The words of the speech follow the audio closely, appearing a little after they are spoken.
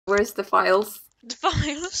Where's the files? The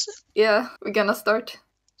files? Yeah, we're gonna start.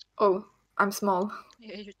 Oh, I'm small.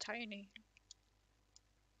 Yeah, you're tiny.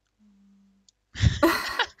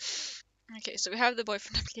 Okay, so we have the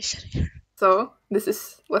boyfriend application here. So, this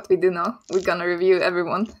is what we do now. We're gonna review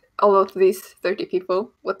everyone, all of these 30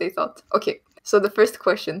 people, what they thought. Okay, so the first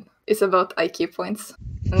question is about IQ points.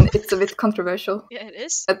 And it's a bit controversial. Yeah, it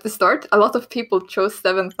is. At the start, a lot of people chose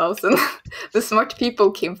 7,000. The smart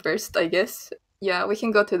people came first, I guess. Yeah, we can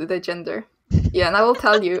go to the gender. Yeah, and I will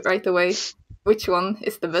tell you right away which one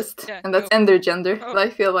is the best. Yeah, and that's go. Ender gender. Oh. I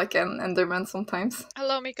feel like an Enderman sometimes.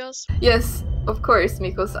 Hello, Mikos. Yes, of course,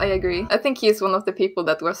 Mikos, I agree. I think he's one of the people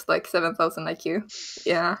that was like 7,000 IQ.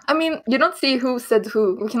 Yeah. I mean, you don't see who said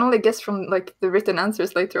who. We can only guess from like the written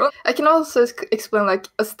answers later on. I can also explain like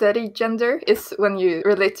aesthetic gender is when you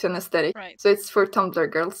relate to an aesthetic. Right. So it's for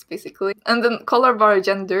Tumblr girls, basically. And then color bar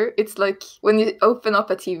gender, it's like when you open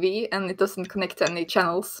up a TV and it doesn't connect to any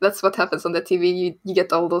channels. That's what happens on the TV. You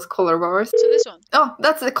get all those color bars. So this one. Oh,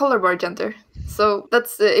 that's the color bar gender. So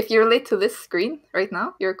that's if you relate to this screen right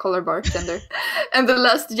now, you're color bar gender. And the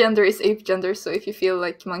last gender is ape gender. So if you feel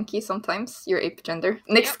like monkey sometimes, you're ape gender.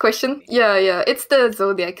 Next question. Yeah. It's the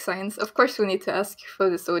zodiac signs. Of course, we need to ask for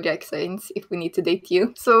the zodiac signs if we need to date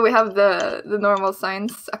you. So we have the normal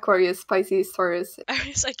signs: Aquarius, Pisces, Taurus.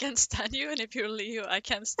 Aries, I can't stand you, and if you're Leo, I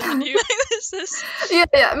can't stand you. This is...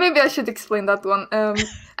 Yeah. Maybe I should explain that one.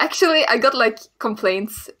 Actually, I got like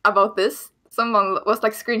complaints about this. Someone was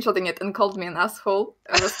like screenshotting it and called me an asshole.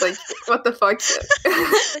 I was like, what the fuck?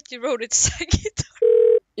 That you wrote it Sagittarius.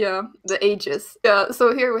 Yeah, the ages. Yeah,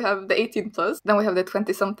 so here we have the 18 plus. Then we have the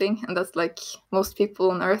 20 something, and that's like most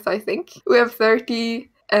people on Earth, I think. We have 30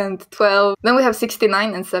 and 12. Then we have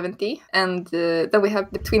 69 and 70. And then we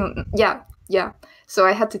have between, yeah. So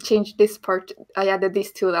I had to change this part. I added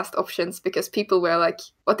these two last options because people were like,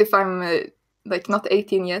 what if I'm like not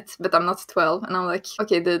 18 yet, but I'm not 12? And I'm like,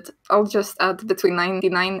 okay, dude, I'll just add between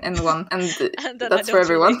 99 and 1. And that's for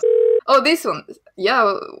everyone. Oh, this one.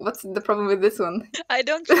 Yeah, what's the problem with this one? I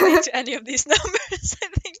don't relate to any of these numbers, I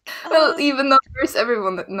think. Well, even numbers,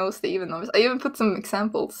 everyone that knows the even numbers. I even put some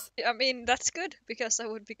examples. I mean, that's good, because I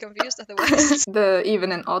would be confused otherwise. The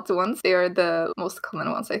even and odd ones, they are the most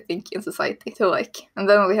common ones, I think, in society to like. And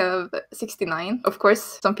then we have 69. Of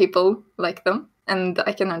course, some people like them. And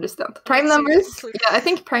I can understand. Prime numbers? Yeah, I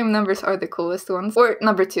think prime numbers are the coolest ones. Or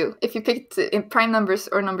number 2. If you picked in prime numbers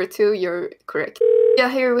or number 2, you're correct. Yeah,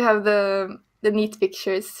 here we have the neat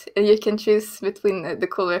pictures. You can choose between the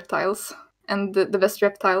cool reptiles. And the best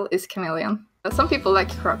reptile is chameleon. Some people like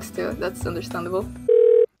crocs too. That's understandable.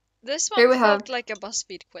 This one felt like a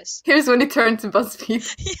BuzzFeed quiz. Here's when it turned to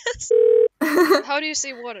BuzzFeed. Yes. How do you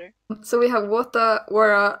say water? So we have water,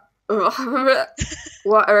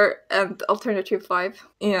 water, and alternative 5.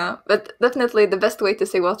 Yeah, but definitely the best way to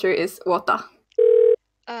say water is water.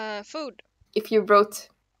 Food. If you wrote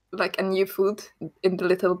like a new food in the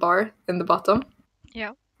little bar in the bottom,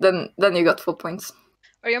 yeah, then you got full points.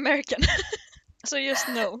 Are you American? So just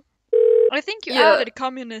no. I think you added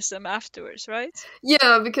communism afterwards, right?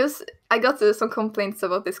 Yeah, because I got some complaints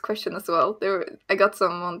about this question as well. I got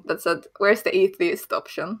someone that said, where's the atheist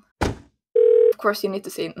option? Of course, you need to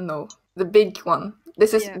say no. The big one.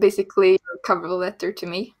 This is basically a cover letter to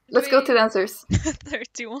me. Let's go to the answers.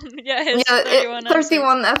 31. Yeah,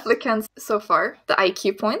 31 applicants so far. The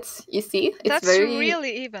IQ points, you see, it's very...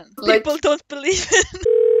 really even. Like... People don't believe in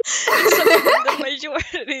the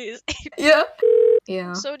majority is Yeah.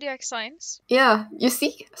 Yeah. Zodiac signs. Yeah, you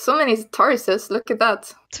see, so many Tauruses. Look at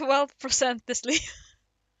that. 12% this Leo.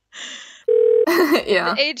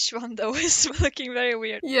 Yeah. The age one though is looking very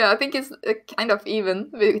weird. Yeah, I think it's kind of even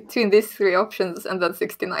between these 3 options and then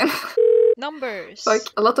 69. Numbers. Like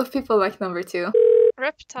a lot of people like number 2.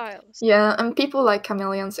 Reptiles. Yeah, and people like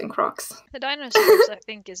chameleons and crocs. The dinosaurs I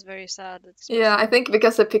think is very sad. Yeah, I think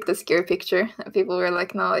because I picked a scary picture, people were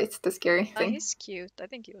like, no, it's the scary thing. He's cute. I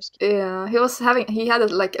think he was cute. Yeah, he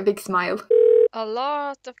had like a big smile. A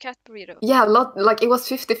lot of cat burrito. Yeah, a lot. Like it was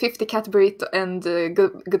 50-50 cat burrito and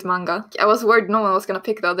good manga. I was worried no one was gonna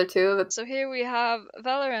pick the other 2. But... So here we have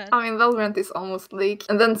Valorant. I mean, Valorant is almost league.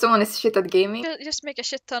 And then someone is shit at gaming. Just make a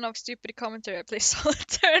shit ton of stupid commentary. I play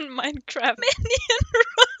Solitaire and Minecraft.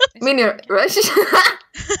 Minion Rush.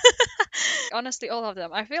 Honestly, all of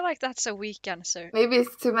them. I feel like that's a weak answer. Maybe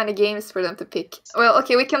it's too many games for them to pick. Well,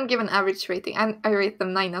 okay, we can give an average rating. I rate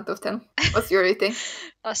them 9 out of 10. What's your rating?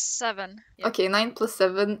 A 7. Yeah. Okay, 9 plus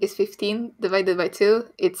 7 is 15. Divided by 2,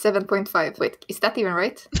 it's 7.5. Wait, is that even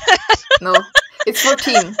right? No, it's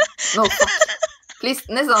 14. No, fuck. Please,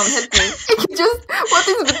 Nezan, help me. What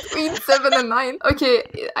is between 7 and 9? Okay,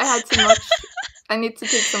 I had too much. I need to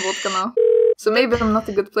take some vodka now. So maybe I'm not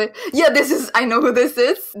a good player. Yeah, I know who this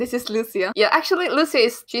is. This is Lucia. Yeah, actually,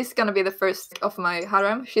 she's gonna be the first of my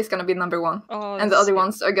harem. She's gonna be number 1. Oh, and the other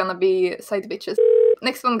ones are gonna be side bitches.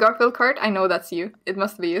 Next one, Garfield card. I know that's you. It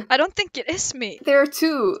must be you. I don't think it is me. There are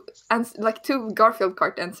two Garfield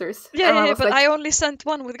card answers. Yeah, but I only sent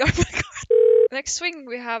one with Garfield card. Next swing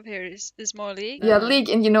we have here is more League. Yeah, League,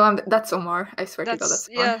 and that's Omar. I swear to God, that's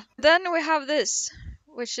Omar. Yeah. Then we have this,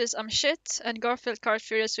 which is I'm shit, and Garfield card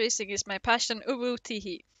Furious Racing is my passion. Uwu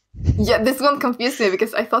tihi. Yeah, this one confused me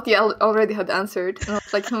because I thought you already had answered. And I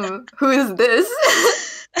was like, who is this?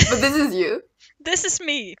 But this is you. This is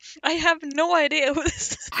me. I have no idea who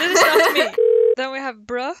this is. This is not me. Then we have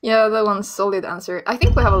bruh. Yeah, that one's solid answer. I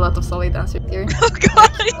think we have a lot of solid answers here. Oh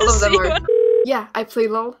god, all of them are. Yeah, I play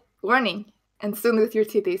LOL. Warning. And soon with your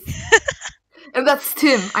titties. And that's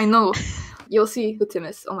Tim, I know. You'll see who Tim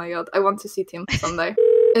is. Oh my god, I want to see Tim someday.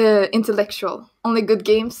 Intellectual. Only good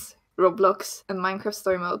games, Roblox, and Minecraft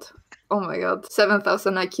story mode. Oh my god.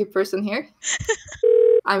 7,000 IQ person here.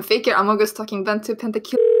 I'm Faker, Among Us, Talking Bantu,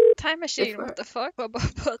 Pentakill. Time machine, what the fuck?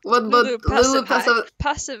 What Lulu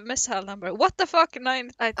passive missile number? What the fuck?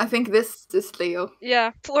 9. I think this is Leo.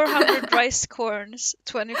 Yeah, 400 rice corns,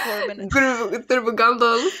 24 minutes. Turbo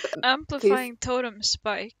Gandalf. Amplifying totem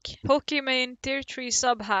spike. Pokemon tier 3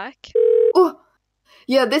 sub hack. Oh!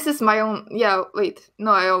 Yeah, this is my own. Yeah, wait.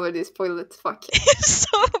 No, I already spoiled it. Fuck. You're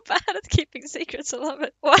so bad at keeping secrets. I love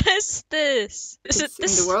it. What is this? Is it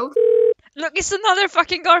this? In the world? Look, it's another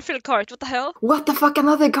fucking Garfield card. What the hell? What the fuck?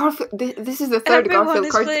 Another Garfield? This is the third Garfield card. Everyone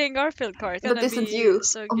is playing Garfield card. That isn't you.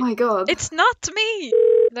 So oh my god. It's not me.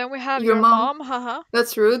 Then we have your mom. Haha.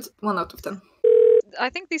 That's rude. 1 out of 10. I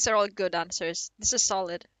think these are all good answers. This is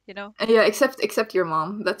solid, you know? Yeah, except your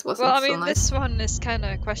mom. That wasn't so nice. Well, I mean, this one is kind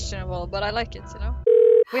of questionable, but I like it, you know?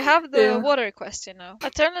 We have the water question now.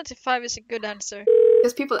 Alternative 5 is a good answer.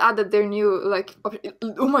 Because people added their new,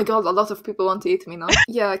 oh my god, a lot of people want to eat me now.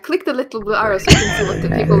 Yeah, click the little blue arrow so you can see what the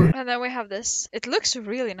people... And then we have this. It looks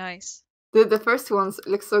really nice. The first ones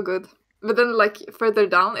look so good. But then, further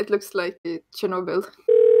down, it looks like Chernobyl.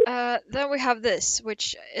 Then we have this,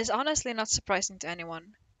 which is honestly not surprising to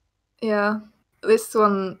anyone. Yeah, this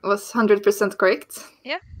one was 100% correct.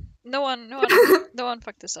 Yeah, no one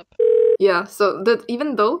fucked this up. Yeah, so that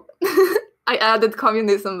even though I added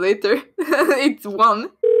communism later, it's one.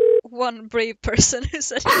 One brave person who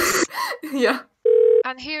said it. Yeah.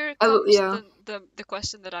 And here comes the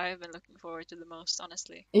question that I have been looking forward to the most,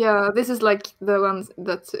 honestly. Yeah, this is the ones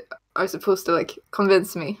that are supposed to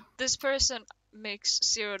convince me. This person makes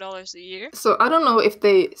 $0 a year. So I don't know if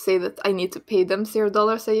they say that I need to pay them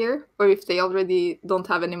 $0 a year, or if they already don't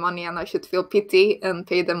have any money and I should feel pity and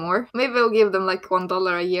pay them more. Maybe I'll give them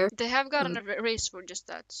 $1 a year. They have gotten a raise for just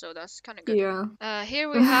that, so that's kind of good. Yeah. Here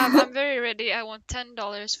we have, I'm very ready. I want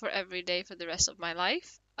 $10 for every day for the rest of my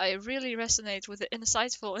life. I really resonate with the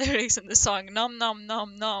insightful lyrics in the song Nom Nom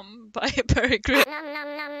Nom Nom by Berry Group.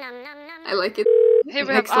 I like it. Here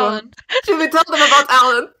we have Alan. Should we tell them about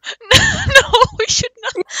Alan? No, we should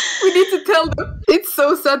not. We need to tell them. It's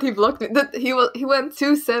so sad he blocked me. That he went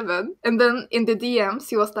 2-7, and then in the DMs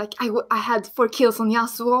he was like, I had 4 kills on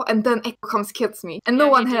Yasuo, and then Echo comes kills me, and no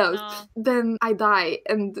one helped. Then I die,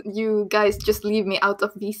 and you guys just leave me out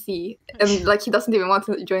of VC, and he doesn't even want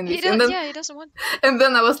to join VC. He doesn't want. And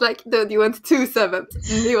then I was like, dude, you went 2-7,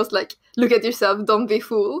 and he was like, look at yourself, don't be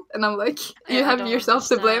fool. And I'm like, you have yourself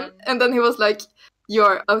to blame. And then he was like,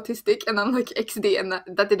 you're autistic, and I'm like, XD, and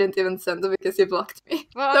that didn't even send because he blocked me.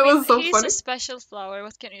 Well, that was so he's funny. He's a special flower,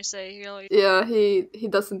 what can you say? Yeah, he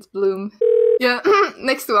doesn't bloom. Yeah,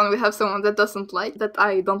 next one we have someone that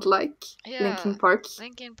I don't like. Yeah, Linkin Park.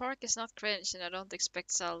 Linkin Park is not cringe, and I don't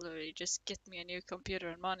expect salary. Just get me a new computer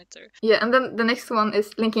and monitor. Yeah, and then the next one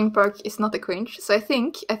is Linkin Park is not a cringe. So I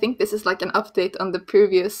think this is an update on the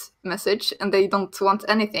previous message, and they don't want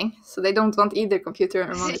anything. So they don't want either computer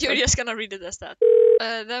or monitor. You're just gonna read it as that.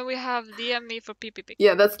 Then we have DM me for PP pics.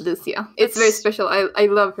 Yeah, that's Lucia. It's very special. I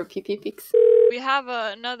love her PP pics. We have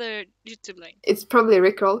another YouTube link. It's probably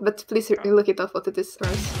Rickroll, but please look it up what it is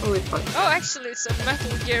first. Holy fuck. Oh, actually, it's a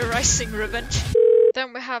Metal Gear Rising Revenge.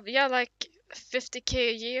 Then we have, 50k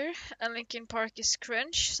a year, and Linkin Park is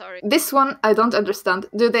cringe. Sorry. This one I don't understand.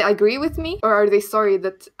 Do they agree with me, or are they sorry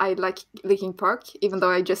that I like Linkin Park, even though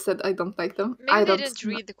I just said I don't like them? Maybe they didn't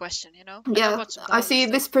read the question, you know? Yeah, I see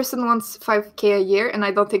this person wants 5k a year, and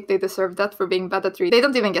I don't think they deserve that for being bad at reading. They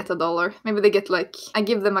don't even get $1. Maybe they get I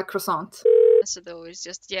give them a croissant. So though it's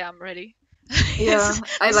just, I'm ready. Yeah,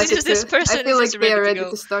 I like it too. I feel like they are ready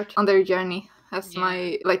to start on their journey as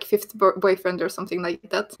my 5th boyfriend or something like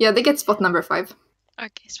that. Yeah, they get spot number 5.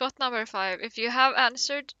 Okay, spot number 5. If you have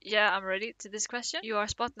answered, yeah, I'm ready to this question, you are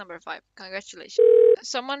spot number 5. Congratulations.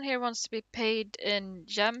 Someone here wants to be paid in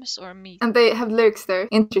gems or meat. And they have lyrics there.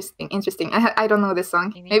 Interesting, interesting. I don't know this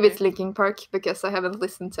song. Me Maybe neither. it's Linkin Park because I haven't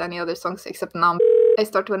listened to any other songs except Numb. I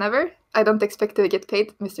start whenever. I don't expect to get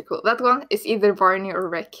paid. Mr. Cool. That one is either Barney or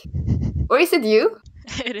Rec. Or is it you?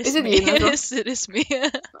 It is Is it me. you, Nazo? It is me.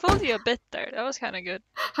 Fooled you a bit there. That was kind of good.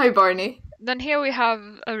 Hi, Barney. Then here we have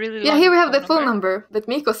a really Yeah, long here we have the phone phone number, but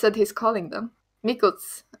Miko said he's calling them.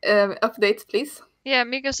 Miko's update, please. Yeah,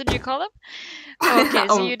 Migos, did you call him? Oh, okay,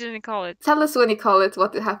 so you didn't call it. Tell us when you call it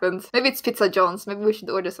what happened. Maybe it's Pizza John's. Maybe we should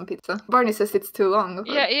order some pizza. Barney says it's too long. of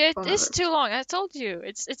a Yeah, it phone is number. too long. I told you.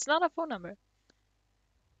 It's not a phone number.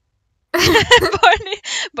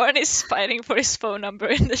 Barney's fighting for his phone number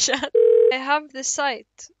in the chat. I have the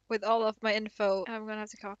site with all of my info. I'm gonna have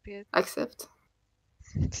to copy it. Accept.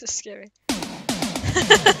 This is scary.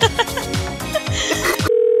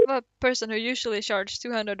 A person who usually charges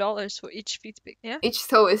 $200 for each feet pic. Yeah. Each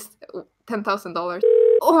toe is $10,000.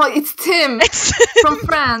 Oh my, it's Tim from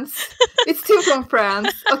France. It's Tim from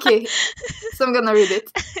France. Okay, so I'm gonna read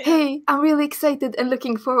it. Hey, I'm really excited and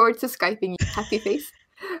looking forward to Skyping you. Happy face.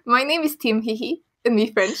 My name is Tim, hehe, and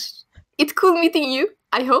me French. It's cool meeting you.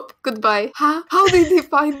 I hope. Goodbye. Huh? How did he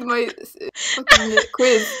find my fucking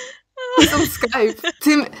quiz? He's on Skype.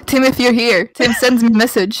 Tim, if you're here, Tim sends me a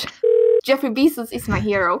message. Jeffrey Bezos is my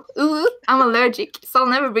hero. Ooh, I'm allergic, so I'll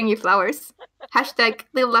never bring you flowers. Hashtag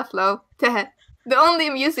live laugh love. The only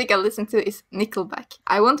music I listen to is Nickelback.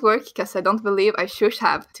 I won't work because I don't believe I should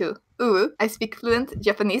have to. Ooh, I speak fluent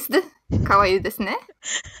Japanese. Kawaii desu ne?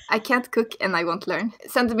 I can't cook and I won't learn.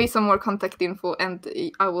 Send me some more contact info and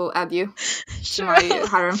I will add you to my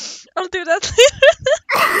harem. I'll do that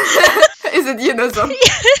later. Is it you, Nazo?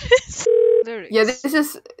 Yes. Yeah,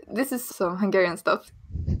 this is some Hungarian stuff.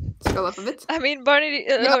 Scroll up a bit. I mean, Barney.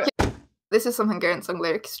 Yeah, okay. This is some Hungarian song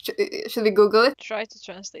lyrics. Should we Google it? Try to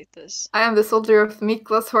translate this. I am the soldier of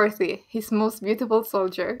Miklos Horthy, his most beautiful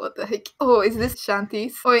soldier. What the heck? Oh, is this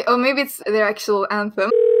shanties? Oh, wait, maybe it's their actual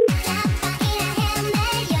anthem.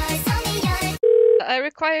 I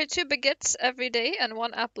require 2 baguettes every day and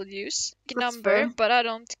 1 apple juice. That's Number, fair. but I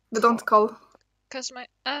don't. But don't call. Cause my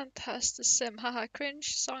aunt has the sim. Haha,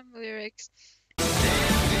 cringe song lyrics.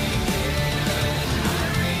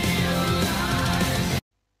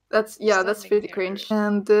 That's pretty cringe.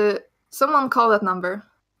 And someone call that number.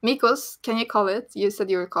 Mikos, can you call it? You said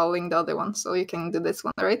you were calling the other one, so you can do this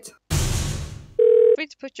one, alright? Free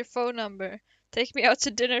to put your phone number. Take me out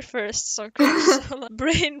to dinner first. Some cringe song.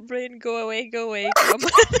 Brain, go away, come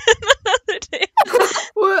another day.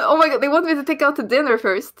 Well, oh my god, they want me to take out to dinner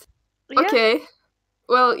first. Yeah. Okay.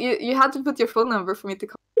 Well, you had to put your phone number for me to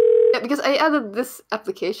call. Yeah, because I added this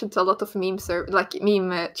application to a lot of meme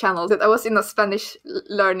channels. That I was in a Spanish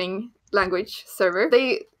learning language server.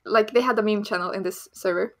 They had a meme channel in this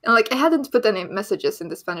server, and I hadn't put any messages in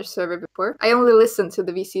the Spanish server before. I only listened to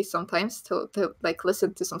the VC sometimes to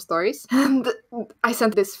listen to some stories, and I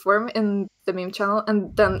sent this form in the meme channel,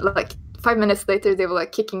 and then 5 minutes later they were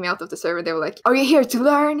kicking me out of the server. They were like, "Are you here to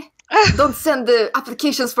learn? Don't send the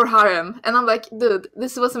applications for harem." And I'm like, dude,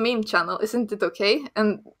 this was a meme channel, isn't it okay?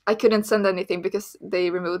 And I couldn't send anything because they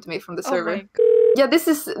removed me from the server. Oh my god. Yeah, this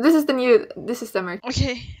is the America.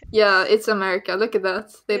 Okay. Yeah, it's America. Look at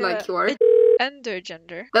that. They like you are.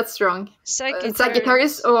 Gender. That's strong.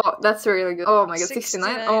 Sagittarius. Oh, that's really good. Oh my god,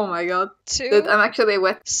 69. Oh my god. 2. Dude, I'm actually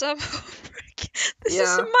wet. Some This Yeah.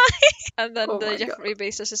 is mine. And then Oh the my Jeffrey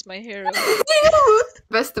Bezos is my hero.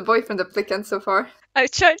 Best boyfriend applicant so far. I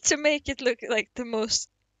tried to make it look like the most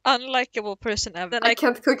unlikable person ever. Then I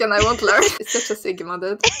can't cook and I won't learn. It's such a Sigma,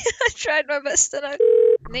 dude. I tried my best and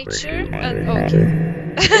nature and okay.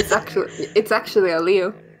 It's actually a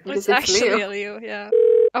Leo. It's actually a Leo, yeah.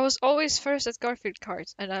 I was always first at Garfield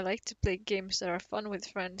cards, and I like to play games that are fun with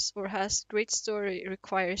friends or has great story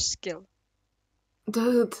requires skill.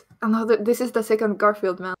 Dude, this is the second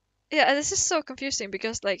Garfield, man. Yeah, and this is so confusing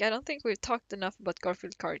because I don't think we've talked enough about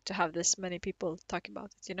Garfield card to have this many people talk about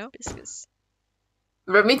it, you know? Because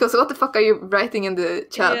Ramiko, so what the fuck are you writing in the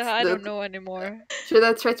chat? yeah, I don't know anymore. Should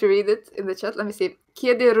I try to read it in the chat? Let me see.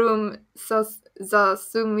 Kiedy rum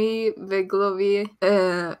zasumi weglowi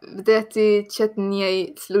wdety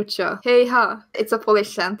czetniej slucha. Hey ha! It's a Polish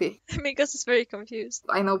shanty. Because it's very confused.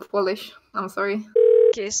 I know Polish. I'm sorry.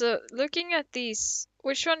 Okay, so looking at these,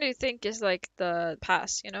 which one do you think is the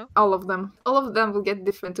pass, you know? All of them. All of them will get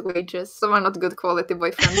different wages. Some are not good quality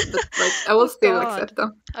boyfriends, but I will still accept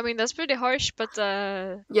them. I mean, that's pretty harsh, but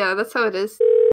yeah, that's how it is.